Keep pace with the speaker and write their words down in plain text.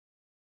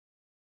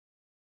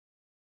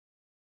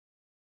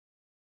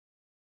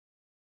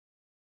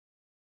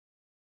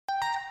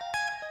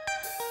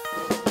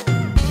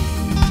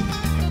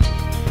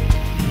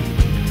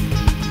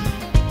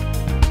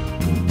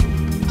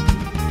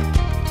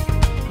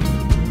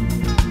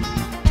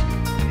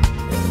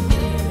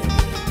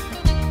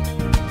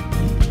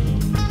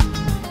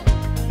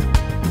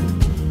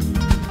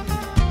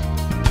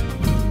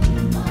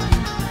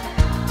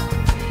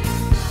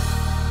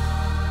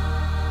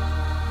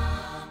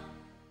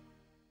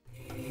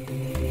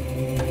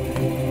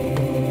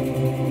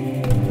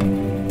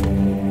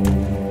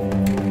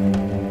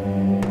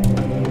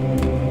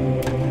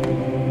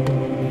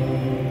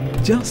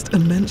Just a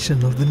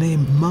mention of the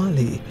name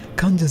Mali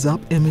conjures up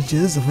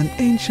images of an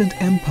ancient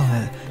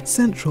empire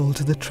central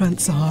to the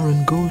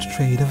trans-Saharan gold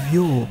trade of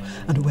yore,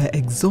 and where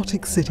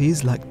exotic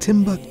cities like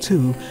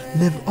Timbuktu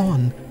live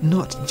on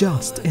not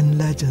just in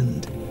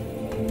legend.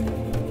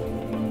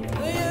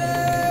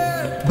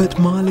 But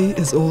Mali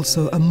is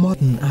also a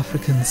modern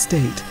African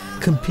state,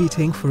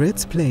 competing for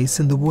its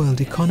place in the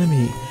world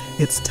economy,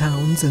 its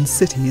towns and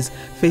cities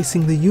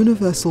facing the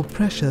universal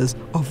pressures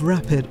of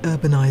rapid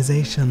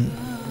urbanization.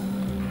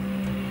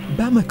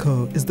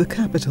 Bamako is the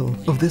capital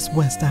of this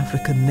West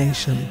African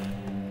nation.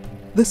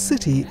 The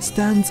city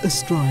stands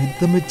astride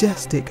the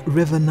majestic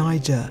River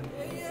Niger.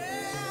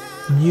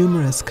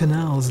 Numerous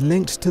canals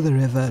linked to the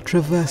river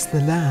traverse the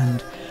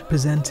land,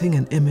 presenting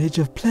an image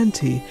of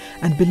plenty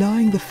and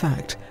belying the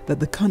fact that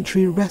the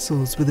country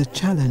wrestles with the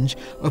challenge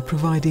of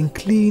providing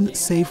clean,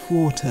 safe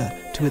water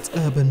to its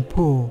urban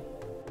poor.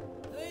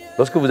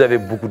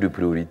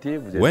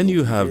 When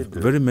you have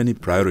very many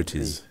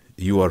priorities,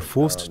 you are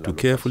forced to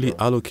carefully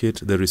allocate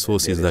the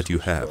resources that you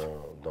have.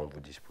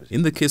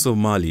 In the case of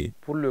Mali,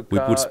 we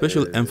put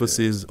special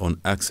emphasis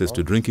on access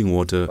to drinking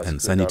water and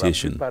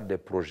sanitation.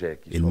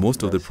 In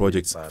most of the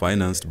projects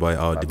financed by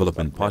our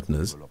development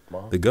partners,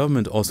 the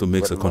government also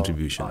makes a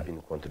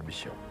contribution.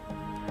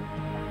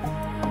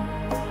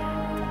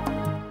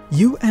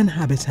 UN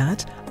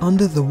Habitat,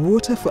 under the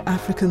Water for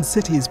African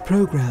Cities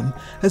program,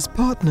 has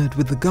partnered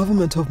with the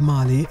government of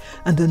Mali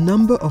and a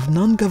number of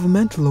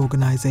non-governmental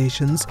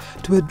organizations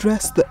to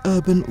address the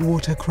urban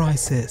water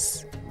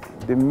crisis.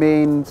 The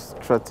main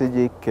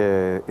strategic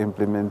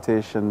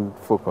implementation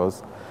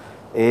focus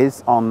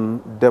is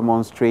on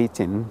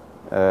demonstrating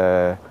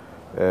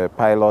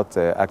pilot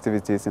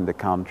activities in the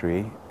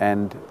country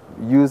and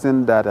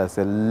using that as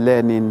a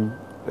learning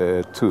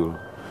tool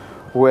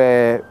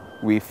where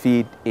we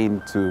feed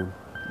into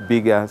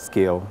bigger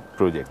scale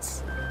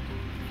projects.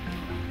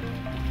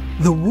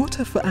 The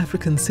Water for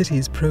African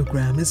Cities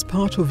program is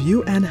part of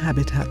UN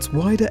Habitat's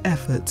wider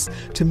efforts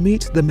to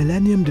meet the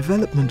Millennium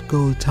Development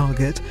Goal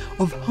target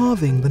of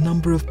halving the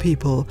number of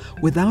people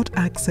without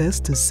access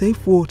to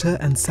safe water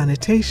and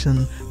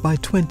sanitation by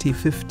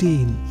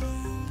 2015.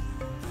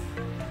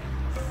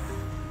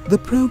 The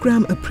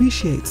program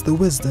appreciates the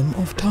wisdom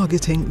of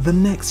targeting the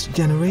next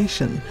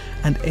generation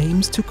and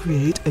aims to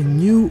create a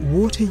new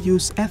water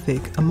use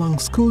ethic among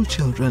school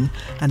children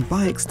and,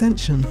 by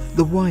extension,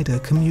 the wider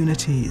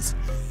communities.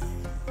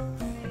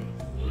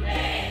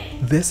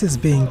 This is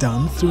being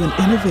done through an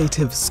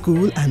innovative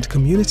school and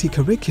community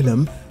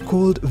curriculum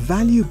called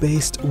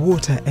Value-Based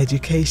Water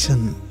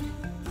Education.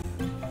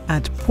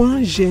 At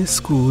Point G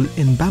School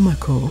in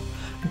Bamako,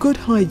 good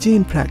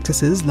hygiene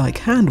practices like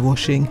hand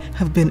washing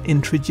have been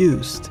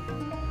introduced.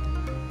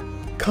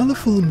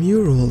 Colourful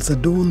murals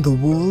adorn the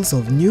walls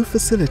of new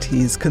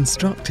facilities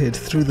constructed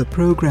through the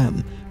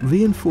program,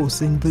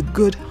 reinforcing the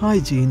good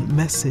hygiene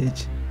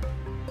message.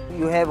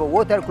 You have a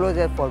water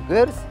closet for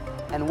girls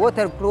and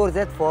water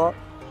closet for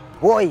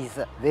boys.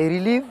 They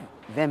relieve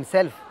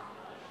themselves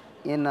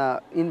in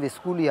the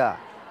school year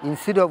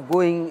instead of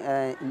going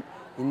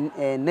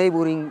in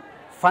neighboring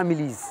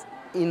families.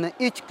 In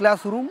each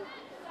classroom,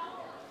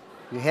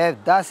 you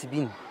have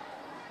dustbin.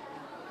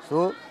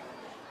 So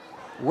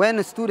when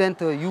a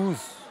student use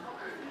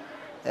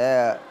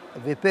the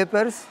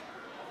papers,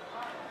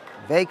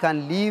 they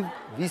can leave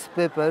these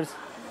papers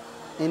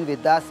in the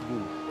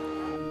dustbin.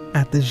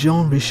 At the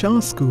Jean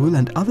Richard School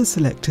and other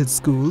selected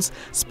schools,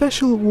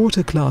 special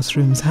water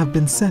classrooms have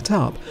been set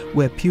up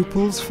where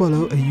pupils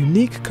follow a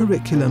unique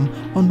curriculum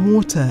on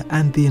water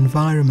and the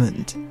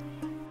environment.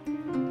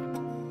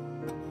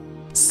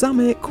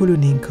 Same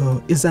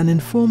Kuluninko is an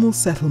informal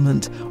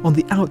settlement on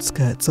the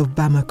outskirts of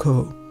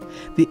Bamako.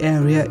 The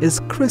area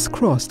is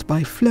crisscrossed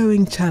by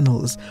flowing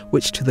channels,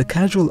 which to the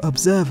casual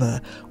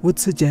observer would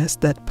suggest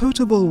that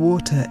potable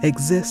water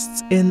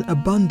exists in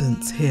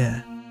abundance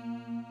here.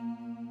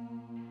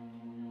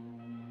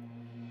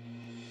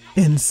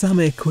 In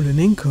Same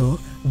Kuluninko,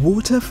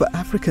 Water for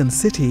African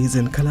Cities,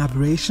 in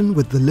collaboration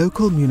with the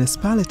local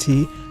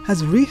municipality,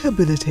 has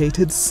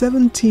rehabilitated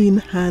 17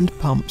 hand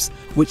pumps,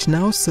 which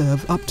now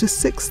serve up to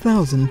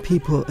 6,000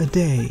 people a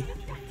day.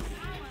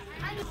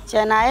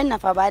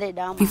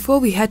 Before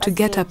we had to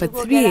get up at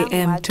 3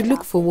 a.m. to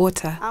look for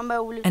water,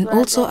 and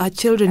also our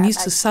children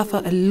used to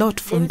suffer a lot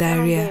from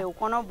diarrhea.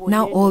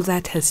 Now all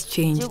that has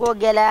changed.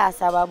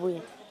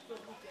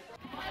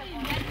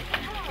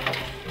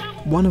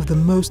 One of the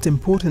most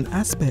important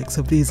aspects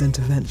of these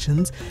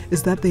interventions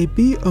is that they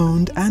be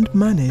owned and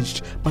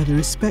managed by the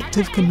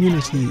respective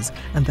communities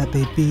and that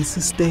they be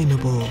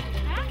sustainable.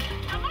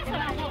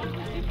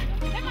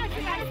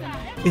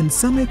 In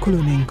Same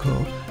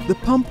Kuluninko, the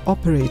pump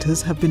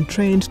operators have been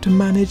trained to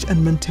manage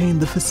and maintain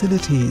the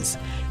facilities.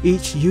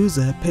 Each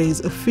user pays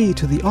a fee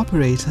to the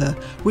operator,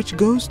 which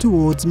goes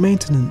towards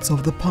maintenance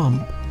of the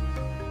pump.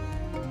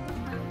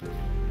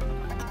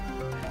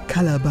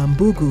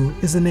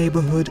 Kalabambugu is a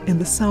neighborhood in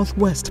the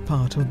southwest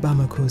part of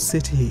Bamako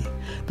city.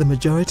 The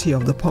majority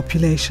of the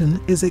population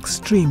is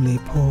extremely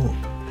poor.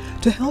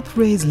 To help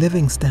raise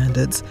living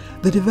standards,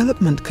 the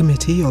Development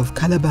Committee of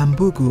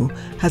Kalabambugu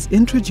has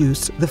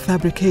introduced the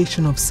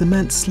fabrication of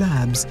cement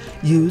slabs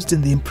used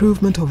in the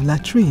improvement of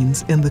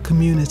latrines in the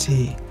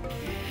community.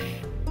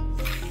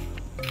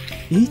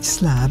 Each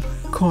slab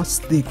costs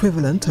the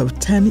equivalent of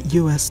 $10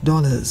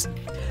 US.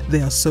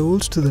 They are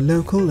sold to the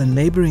local and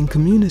neighboring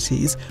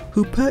communities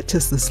who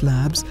purchase the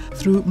slabs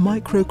through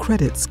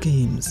microcredit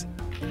schemes.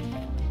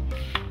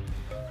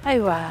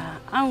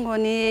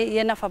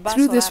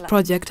 Through this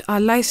project, our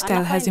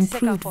lifestyle has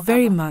improved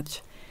very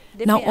much.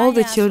 Now all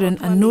the children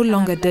are no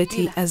longer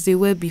dirty as they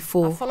were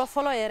before.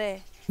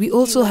 We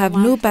also have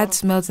no bad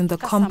smells in the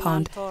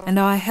compound, and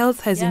our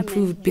health has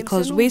improved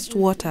because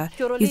wastewater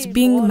is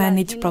being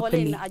managed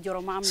properly.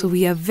 So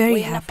we are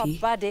very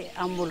happy.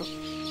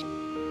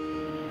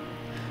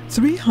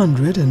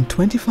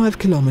 325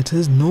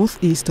 kilometers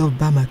northeast of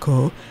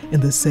Bamako, in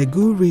the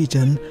Ségou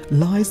region,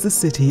 lies the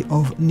city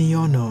of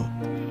Niono.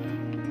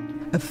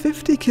 A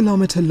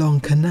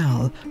 50-kilometer-long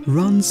canal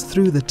runs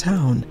through the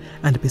town,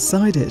 and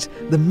beside it,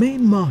 the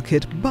main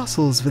market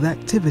bustles with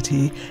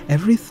activity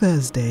every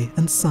Thursday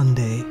and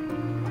Sunday.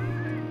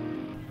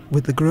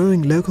 With the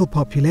growing local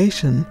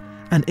population,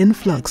 an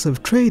influx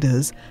of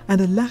traders, and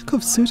a lack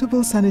of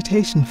suitable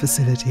sanitation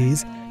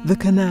facilities, the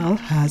canal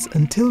has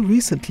until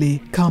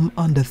recently come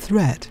under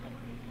threat.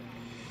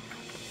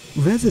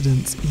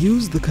 Residents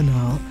use the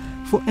canal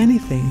for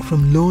anything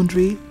from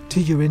laundry to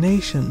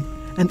urination,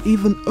 and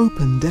even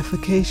open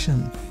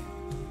defecation.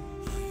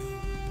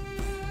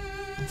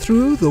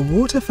 Through the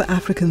Water for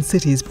African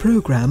Cities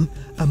program,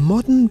 a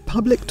modern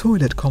public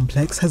toilet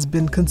complex has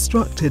been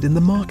constructed in the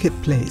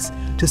marketplace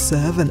to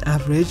serve an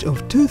average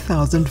of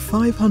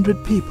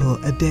 2,500 people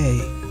a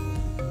day.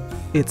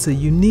 It's a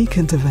unique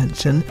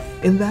intervention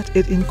in that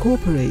it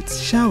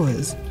incorporates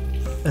showers,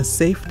 a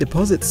safe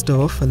deposit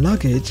store for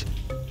luggage,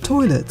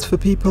 toilets for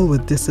people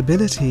with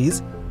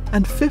disabilities,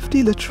 and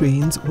 50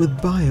 latrines with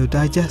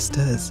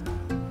biodigesters.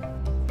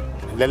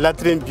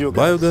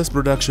 Biogas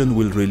production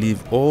will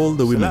relieve all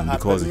the women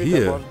because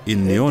here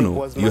in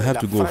Niono you have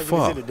to go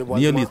far,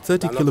 nearly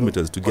 30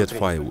 kilometers to get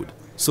firewood.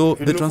 So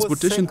the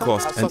transportation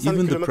cost and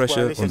even the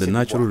pressure on the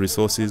natural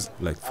resources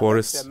like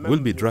forests will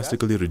be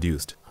drastically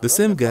reduced. The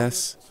same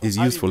gas is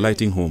used for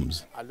lighting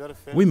homes.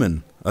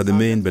 Women are the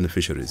main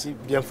beneficiaries.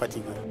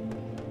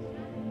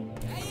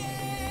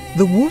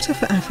 The Water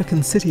for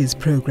African Cities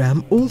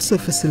program also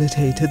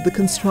facilitated the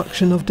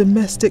construction of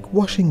domestic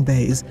washing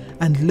bays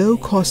and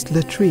low-cost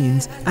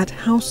latrines at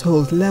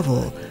household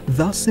level,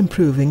 thus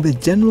improving the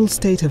general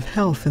state of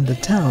health in the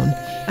town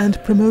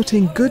and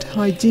promoting good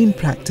hygiene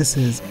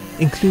practices,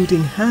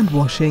 including hand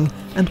washing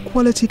and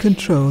quality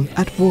control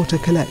at water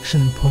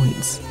collection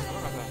points.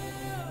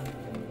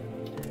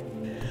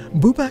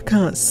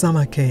 Boubacar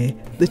Samake,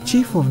 the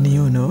chief of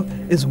Niono,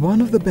 is one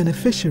of the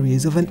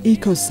beneficiaries of an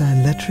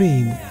EcoSan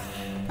latrine.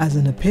 As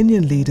an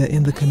opinion leader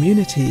in the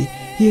community,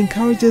 he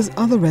encourages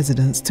other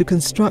residents to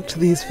construct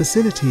these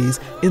facilities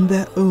in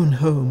their own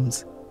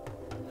homes.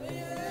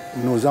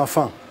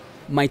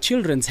 My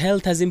children's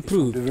health has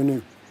improved,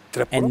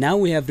 and now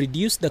we have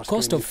reduced the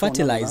cost of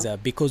fertilizer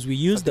because we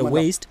use the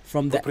waste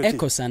from the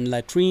EcoSan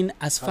latrine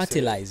as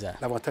fertilizer.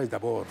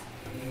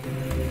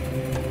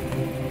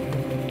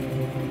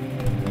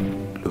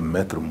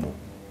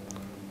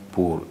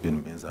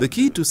 The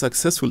key to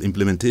successful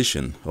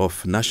implementation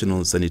of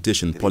national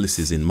sanitation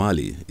policies in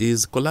Mali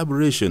is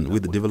collaboration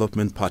with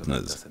development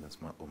partners.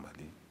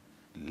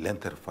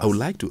 I would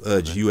like to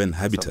urge UN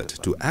Habitat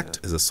to act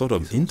as a sort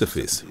of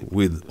interface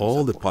with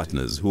all the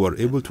partners who are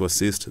able to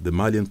assist the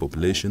Malian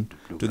population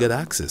to get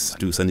access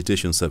to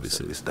sanitation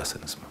services.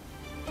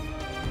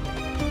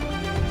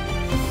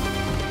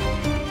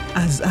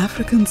 As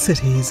African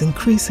cities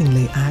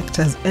increasingly act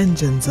as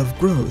engines of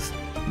growth,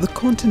 the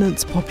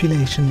continent's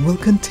population will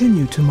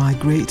continue to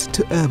migrate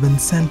to urban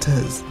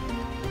centers.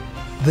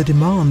 The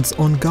demands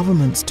on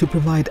governments to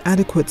provide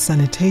adequate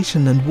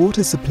sanitation and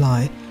water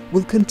supply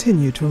will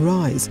continue to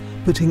rise,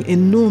 putting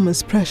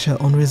enormous pressure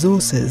on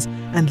resources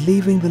and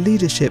leaving the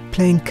leadership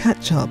playing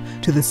catch-up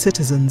to the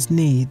citizens'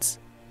 needs.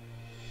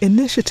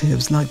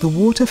 Initiatives like the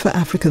Water for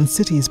African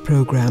Cities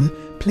program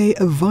play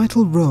a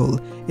vital role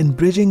in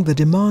bridging the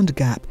demand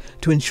gap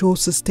to ensure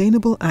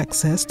sustainable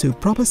access to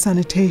proper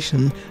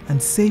sanitation and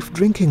safe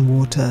drinking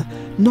water,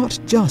 not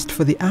just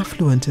for the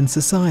affluent in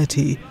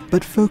society,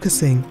 but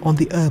focusing on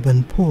the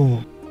urban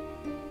poor.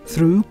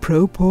 Through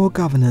pro-poor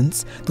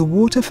governance, the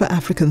Water for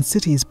African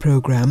Cities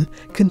program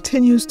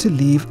continues to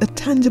leave a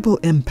tangible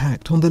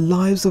impact on the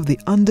lives of the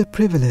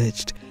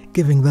underprivileged,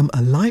 giving them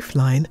a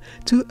lifeline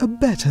to a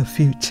better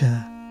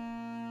future.